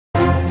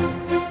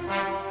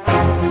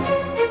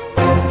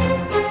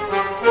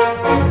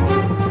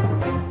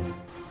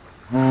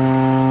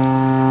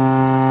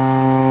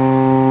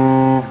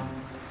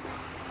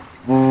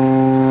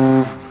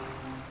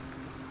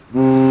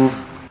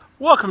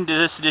welcome to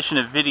this edition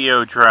of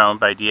Video Drone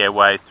by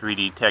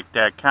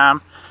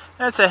DIY3DTech.com.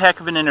 That's a heck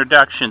of an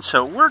introduction.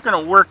 So we're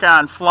going to work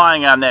on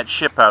flying on that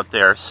ship out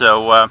there.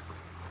 So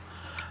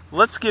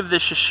let's give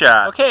this a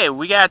shot. Okay,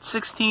 we got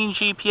 16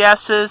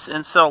 GPSs,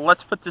 and so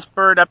let's put this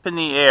bird up in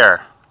the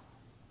air.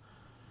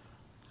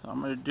 So I'm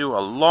going to do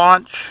a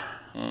launch,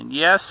 and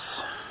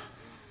yes.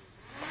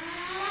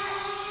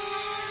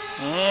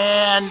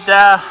 And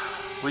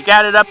we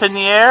got it up in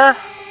the air.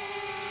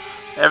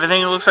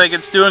 Everything looks like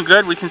it's doing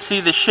good. We can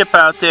see the ship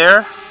out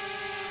there.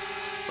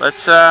 Let's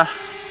start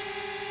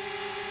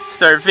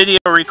video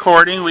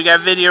recording. We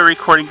got video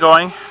recording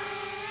going.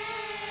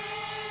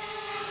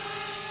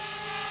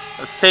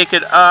 Let's take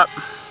it up.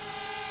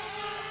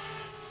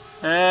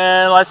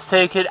 And let's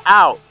take it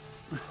out.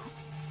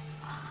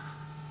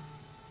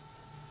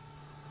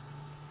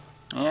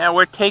 Yeah,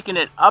 we're taking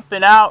it up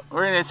and out.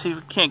 We're going to see if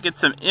we can't get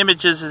some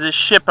images of this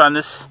ship on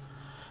this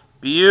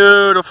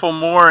beautiful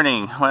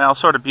morning. Well,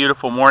 sort of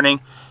beautiful morning.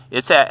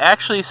 It's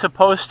actually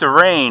supposed to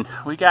rain.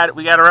 We got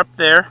her up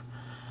there,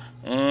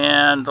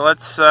 and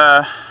let's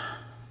kind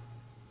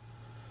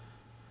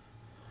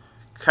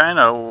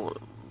of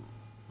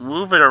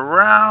move it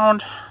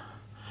around.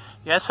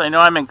 Yes, I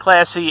know I'm in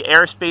Class E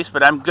airspace,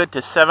 but I'm good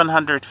to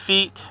 700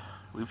 feet.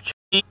 We've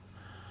checked.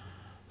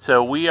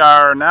 So we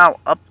are now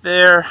up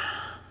there.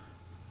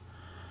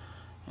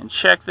 And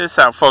check this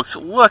out, folks.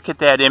 Look at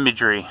that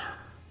imagery.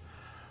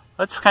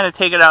 Let's kind of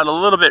take it out a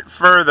little bit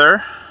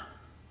further.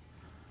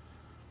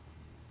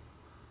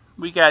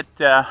 We got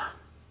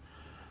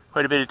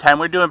quite a bit of time.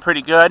 We're doing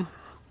pretty good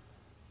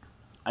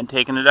on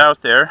taking it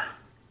out there.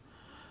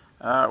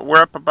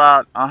 We're up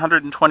about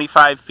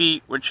 125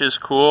 feet, which is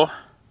cool.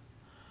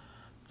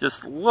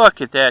 Just look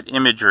at that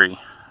imagery.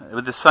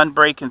 With the sun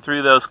breaking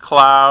through those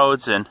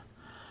clouds and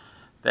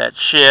that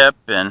ship,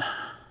 and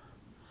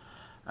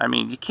I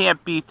mean, you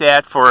can't beat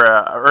that for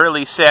an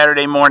early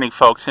Saturday morning,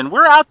 folks. And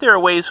we're out there a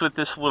ways with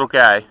this little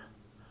guy.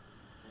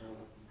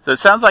 So it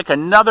sounds like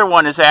another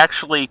one is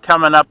actually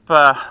coming up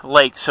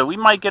lake. So we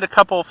might get a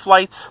couple of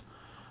flights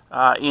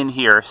in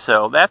here.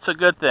 So that's a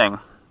good thing.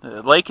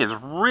 The lake is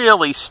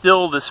really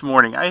still this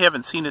morning. I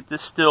haven't seen it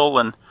this still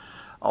in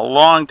a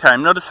long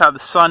time. Notice how the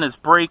sun is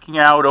breaking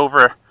out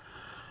over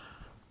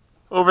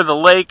the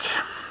lake.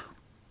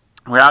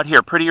 We're out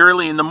here pretty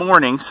early in the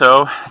morning,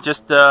 so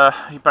just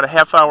about a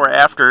half hour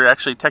after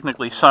actually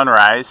technically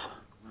sunrise.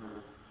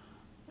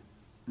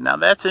 Now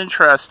that's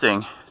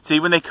interesting. See,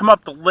 when they come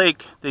up the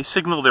lake, they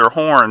signal their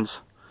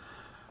horns.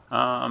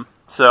 And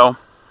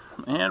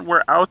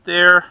we're out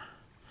there.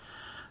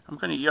 I'm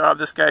going to yaw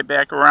this guy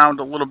back around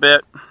a little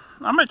bit.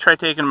 I'm going to try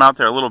taking him out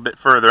there a little bit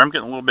further. I'm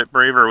getting a little bit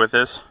braver with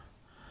this.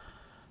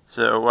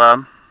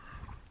 So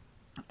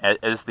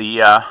as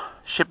the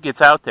ship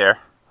gets out there,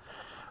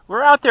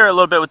 we're out there a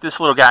little bit with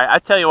this little guy. I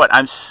tell you what,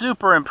 I'm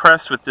super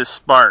impressed with this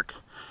Spark.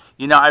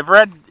 You know, I've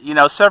read,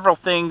 several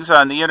things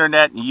on the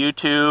internet and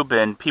YouTube,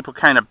 and people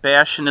kind of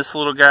bashing this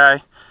little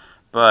guy.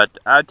 But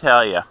I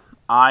tell you,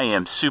 I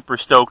am super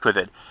stoked with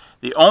it.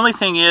 The only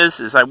thing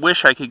is I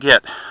wish I could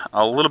get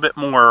a little bit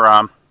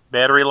more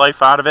battery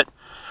life out of it.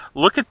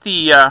 Look at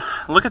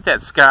that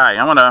sky.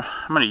 I'm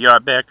gonna yaw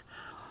it back.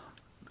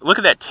 Look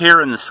at that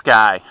tear in the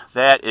sky.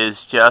 That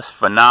is just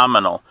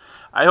phenomenal.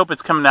 I hope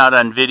it's coming out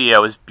on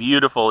video as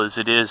beautiful as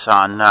it is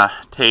on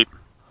tape.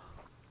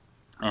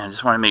 And I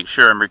just want to make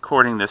sure I'm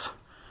recording this.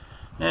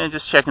 And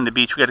just checking the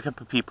beach. We got a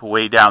couple of people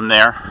way down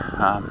there.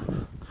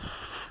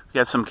 We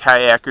got some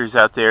kayakers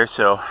out there,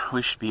 so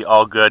we should be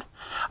all good.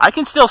 I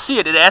can still see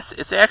it.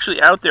 It's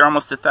actually out there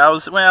almost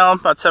 1,000, well,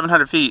 about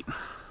 700 feet.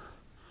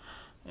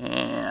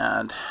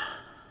 And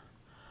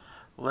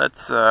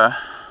let's, so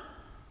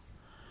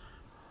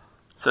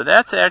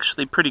that's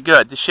actually pretty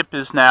good. The ship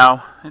is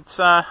now, it's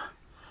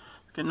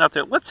getting out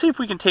there. Let's see if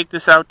we can take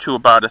this out to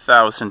about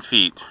 1,000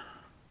 feet.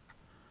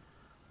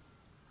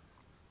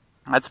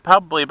 That's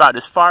probably about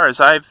as far as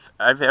I've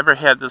ever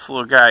had this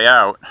little guy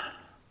out.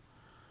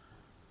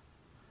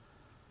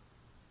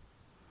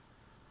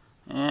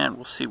 And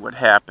we'll see what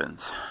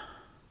happens.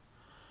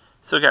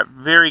 So got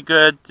very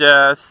good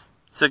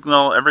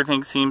signal.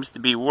 Everything seems to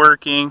be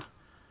working.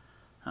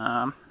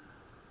 Not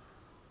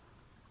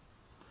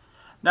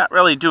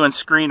really doing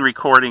screen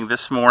recording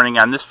this morning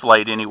on this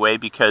flight anyway,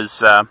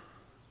 because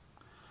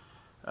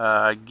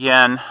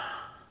again,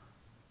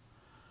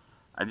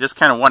 I just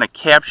kind of want to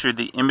capture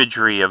the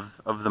imagery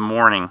of the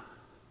morning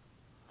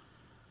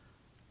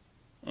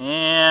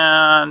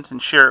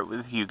and share it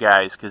with you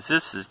guys, because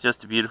this is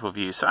just a beautiful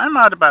view. So I'm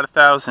out about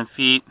 1,000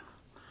 feet.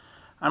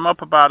 I'm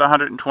up about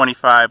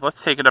 125.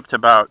 Let's take it up to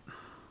about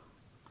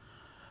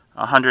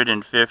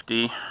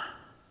 150.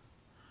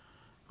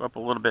 Go up a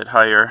little bit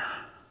higher.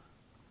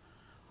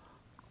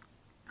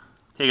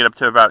 Take it up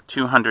to about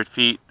 200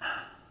 feet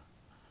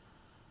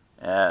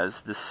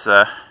as this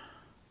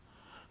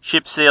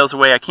ship sails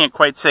away. I can't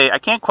quite say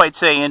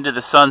into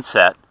the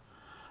sunset,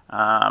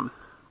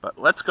 but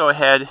let's go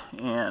ahead,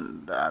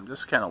 and I'm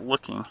just kind of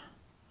looking.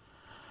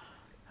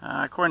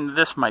 According to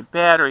this, my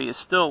battery is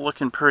still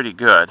looking pretty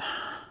good.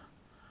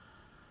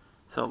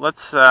 So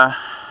let's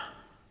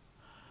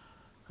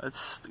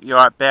Let's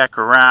yacht back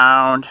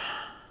around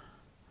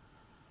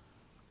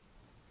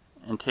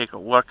and take a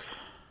look.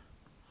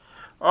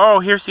 Oh,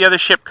 here's the other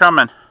ship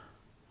coming.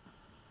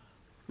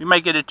 We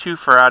might get a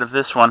twofer out of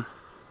this one.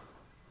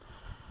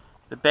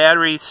 The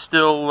battery's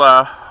still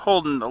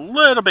holding a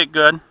little bit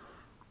good.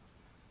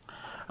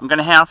 I'm going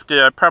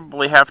to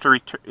probably have to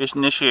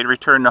initiate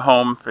return to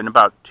home in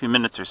about 2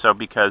 minutes or so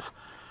because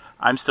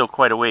I'm still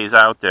quite a ways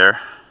out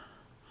there.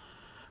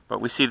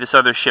 But we see this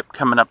other ship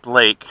coming up the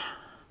lake.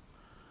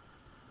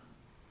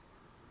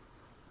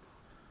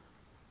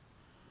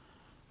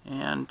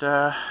 And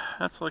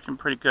that's looking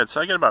pretty good. So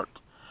I got about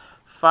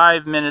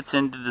 5 minutes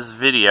into this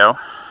video.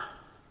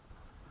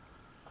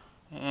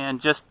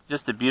 And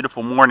just a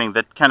beautiful morning.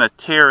 That kind of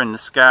tear in the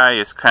sky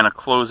is kind of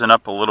closing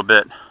up a little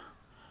bit.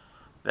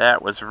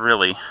 That was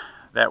really,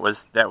 that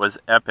was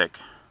epic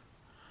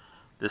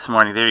this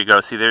morning. There you go.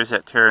 See, there's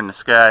that tear in the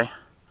sky.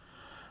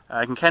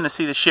 I can kind of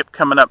see the ship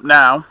coming up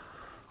now.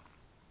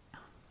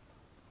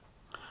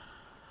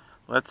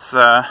 Let's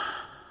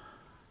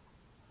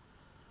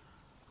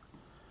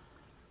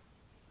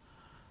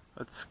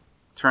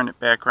turn it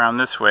back around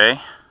this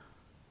way.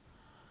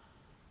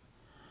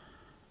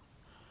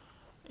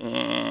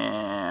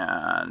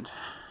 And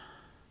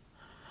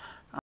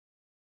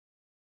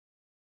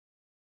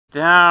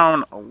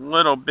down a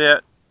little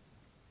bit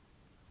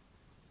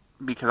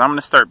because I'm going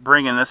to start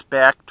bringing this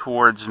back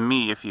towards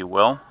me, if you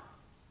will.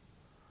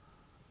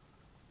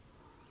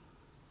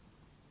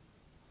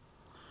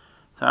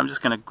 So I'm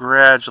just going to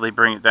gradually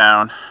bring it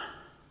down.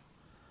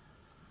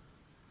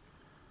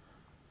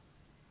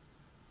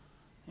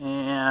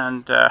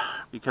 And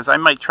because I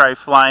might try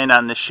flying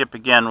on this ship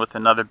again with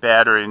another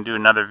battery and do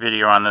another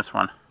video on this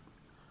one.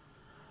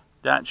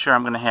 Not sure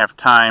I'm going to have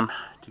time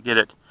to get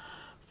it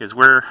because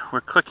we're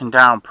clicking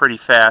down pretty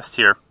fast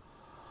here.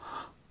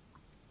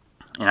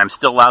 And I'm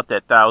still out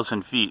that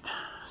 1,000 feet.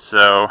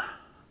 So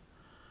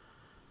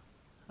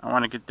I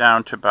want to get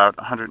down to about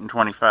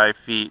 125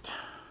 feet.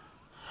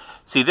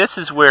 See, this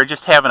is where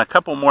just having a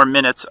couple more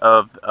minutes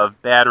of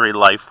battery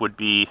life would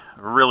be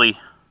really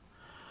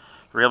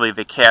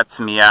the cat's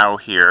meow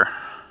here.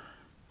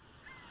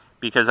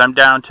 Because I'm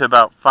down to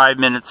about 5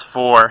 minutes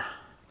 4.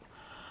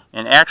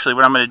 And actually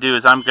what I'm going to do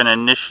is I'm going to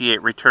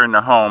initiate return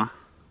to home.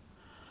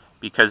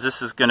 Because this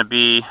is going to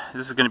be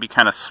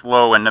kind of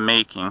slow in the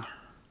making.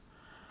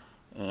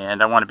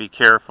 And I want to be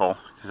careful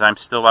because I'm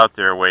still out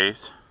there a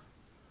ways.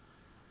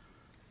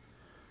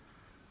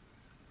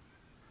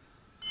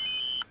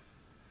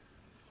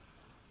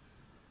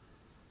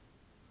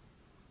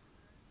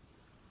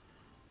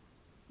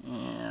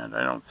 And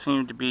I don't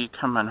seem to be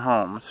coming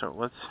home, so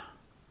let's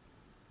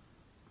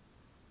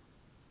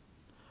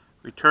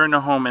return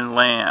to home and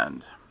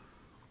land.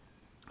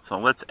 So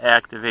let's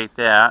activate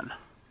that.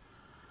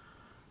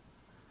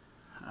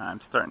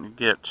 I'm starting to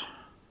get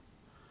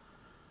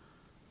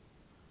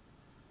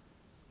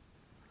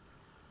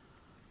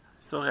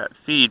still got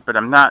feed, but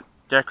I'm not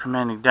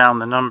decrementing down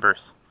the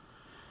numbers.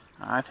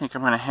 I think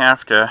I'm going to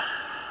have to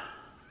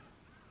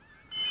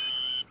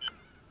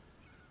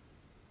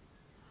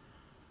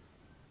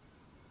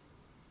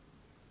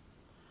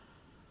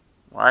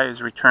why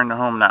is return to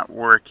home not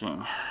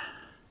working?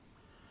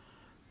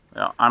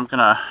 Well, I'm going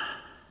to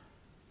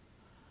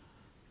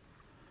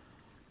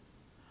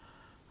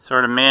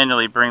sort of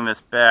manually bring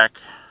this back.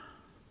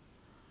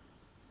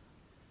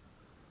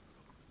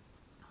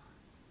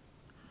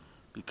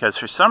 Because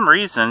for some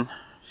reason,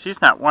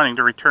 she's not wanting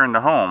to return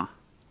to home.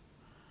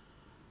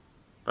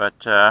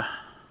 But,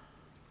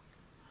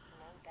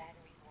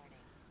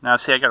 now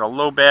see, I got a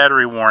low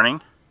battery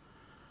warning.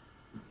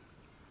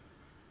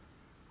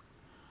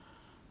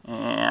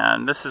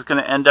 And this is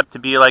going to end up to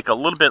be like a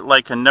little bit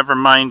like a never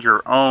mind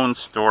your own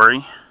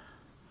story.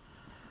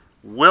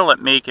 Will it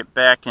make it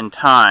back in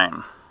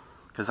time?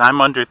 Because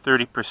I'm under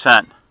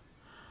 30%.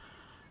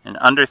 And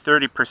under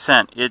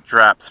 30%, it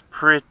drops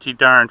pretty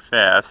darn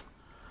fast.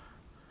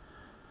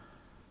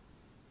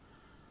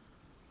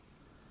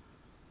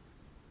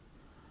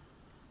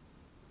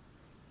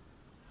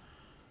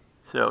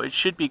 So it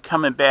should be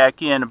coming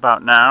back in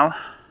about now.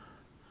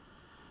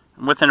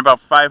 I'm within about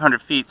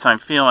 500 feet, so I'm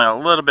feeling a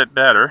little bit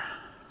better.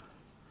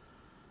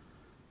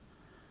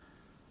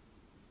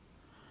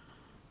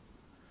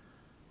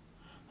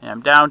 And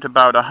I'm down to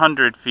about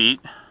 100 feet.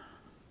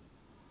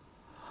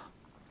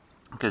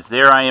 Because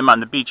there I am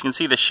on the beach. You can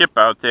see the ship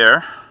out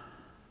there.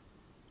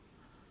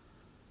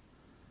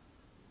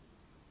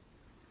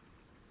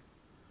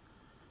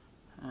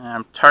 And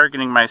I'm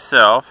targeting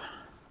myself.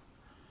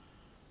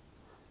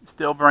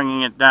 Still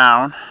bringing it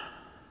down.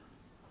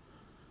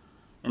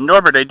 And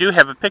Norbert, I do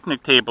have a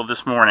picnic table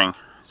this morning.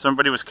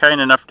 Somebody was kind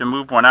enough to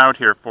move one out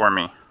here for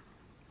me.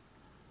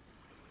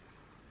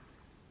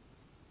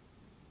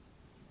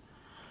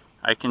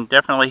 I can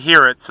definitely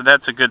hear it, so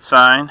that's a good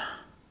sign.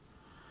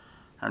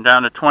 I'm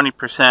down to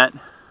 20%.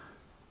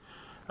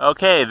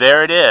 Okay,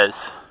 there it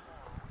is.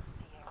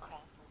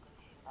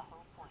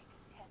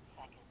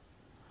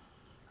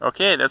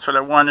 Okay, that's what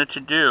I wanted to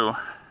do.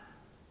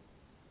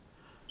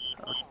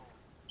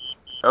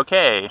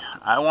 Okay,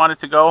 I wanted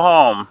to go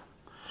home.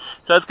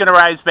 So it's going to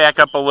rise back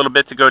up a little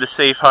bit to go to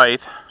safe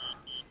height.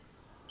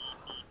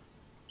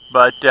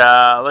 But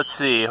let's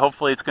see,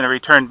 hopefully it's going to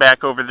return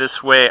back over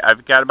this way.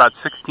 I've got about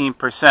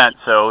 16%,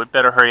 so it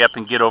better hurry up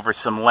and get over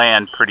some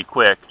land pretty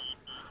quick.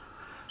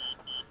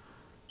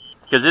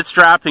 Because it's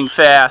dropping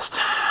fast.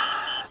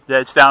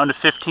 That's down to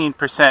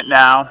 15%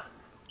 now.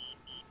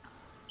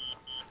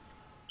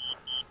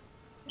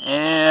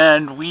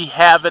 And we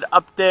have it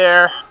up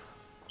there.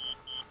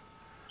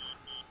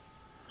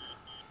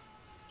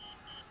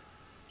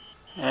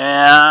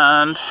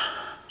 And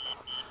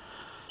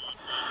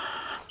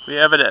we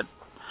have it at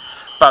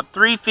about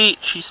 3 feet.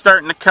 She's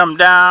starting to come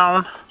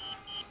down.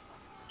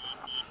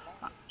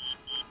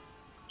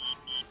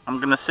 I'm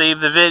going to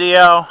save the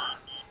video.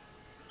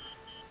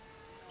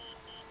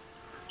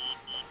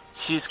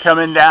 She's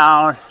coming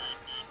down.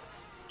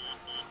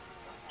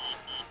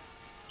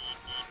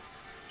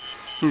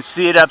 You can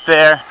see it up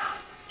there.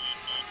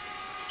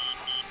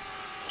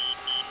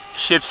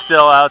 Ship's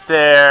still out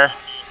there.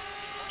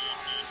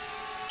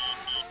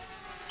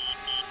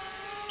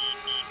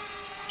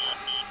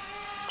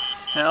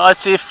 Now let's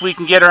see if we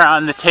can get her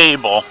on the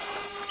table.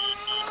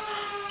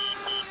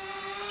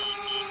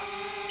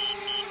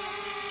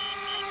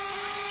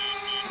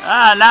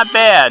 Ah, not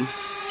bad.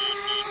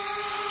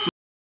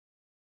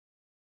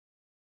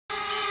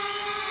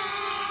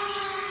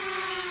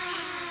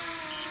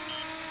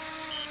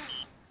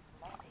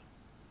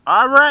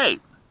 All right.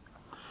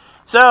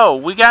 So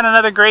we got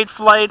another great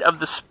flight of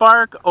the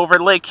Spark over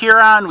Lake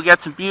Huron. We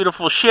got some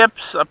beautiful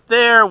ships up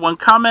there, one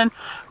coming.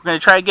 We're going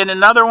to try to get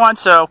another one.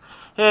 So,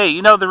 hey,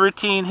 you know the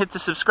routine. Hit the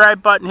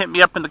subscribe button. Hit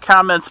me up in the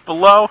comments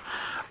below.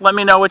 Let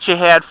me know what you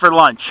had for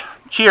lunch.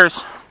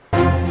 Cheers.